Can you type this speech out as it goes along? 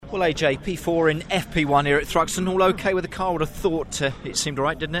Well, AJ, P4 in FP1 here at Thruxton. All okay with the car? I would have thought it seemed all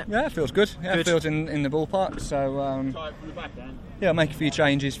right, didn't it? Yeah, it feels good. Yeah, it feels in the ballpark. So, yeah, make a few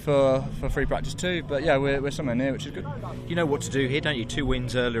changes for free practice too. But yeah, we're somewhere near, which is good. You know what to do here, don't you? 2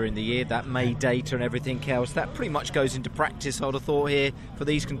 wins earlier in the year, that May data and everything else. That pretty much goes into practice, I would have thought, here for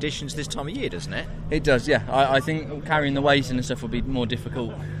these conditions this time of year, doesn't it? It does, yeah. I think carrying the weight and stuff will be more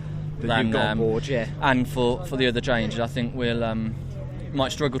difficult than you've got on board, yeah. And for the other changes, I think we'll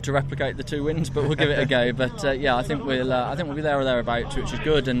might struggle to replicate the 2 wins, but we'll give it a go. But yeah, I think we'll be there or thereabouts, which is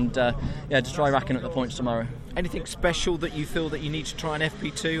good. And yeah, to try racking up the points tomorrow. Anything special that you feel that you need to try an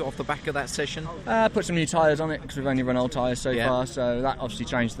FP2 off the back of that session? Put some new tyres on it because we've only run old tyres so far, so that obviously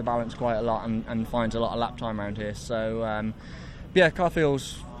changed the balance quite a lot and finds a lot of lap time around here. So yeah, car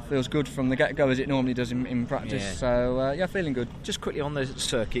feels good from the get-go as it normally does in practice. Yeah. So yeah, feeling good. Just quickly on the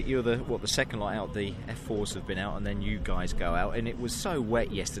circuit, you're the second light out. The F4s have been out, and then you guys go out, and it was so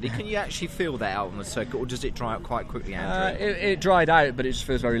wet yesterday. Can you actually feel that out on the circuit, or does it dry out quite quickly, Andrew? It dried out, but it just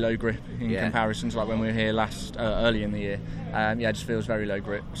feels very low grip in comparison to like when we were here early in the year. Yeah, it just feels very low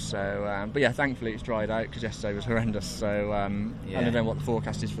grip. So, but yeah, thankfully it's dried out because yesterday was horrendous. So I don't know what the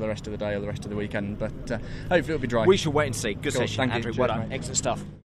forecast is for the rest of the day or the rest of the weekend, but hopefully it'll be dry. We shall wait and see. Good session, Thank Andrew. You. Well Cheers, done. mate. Excellent stuff.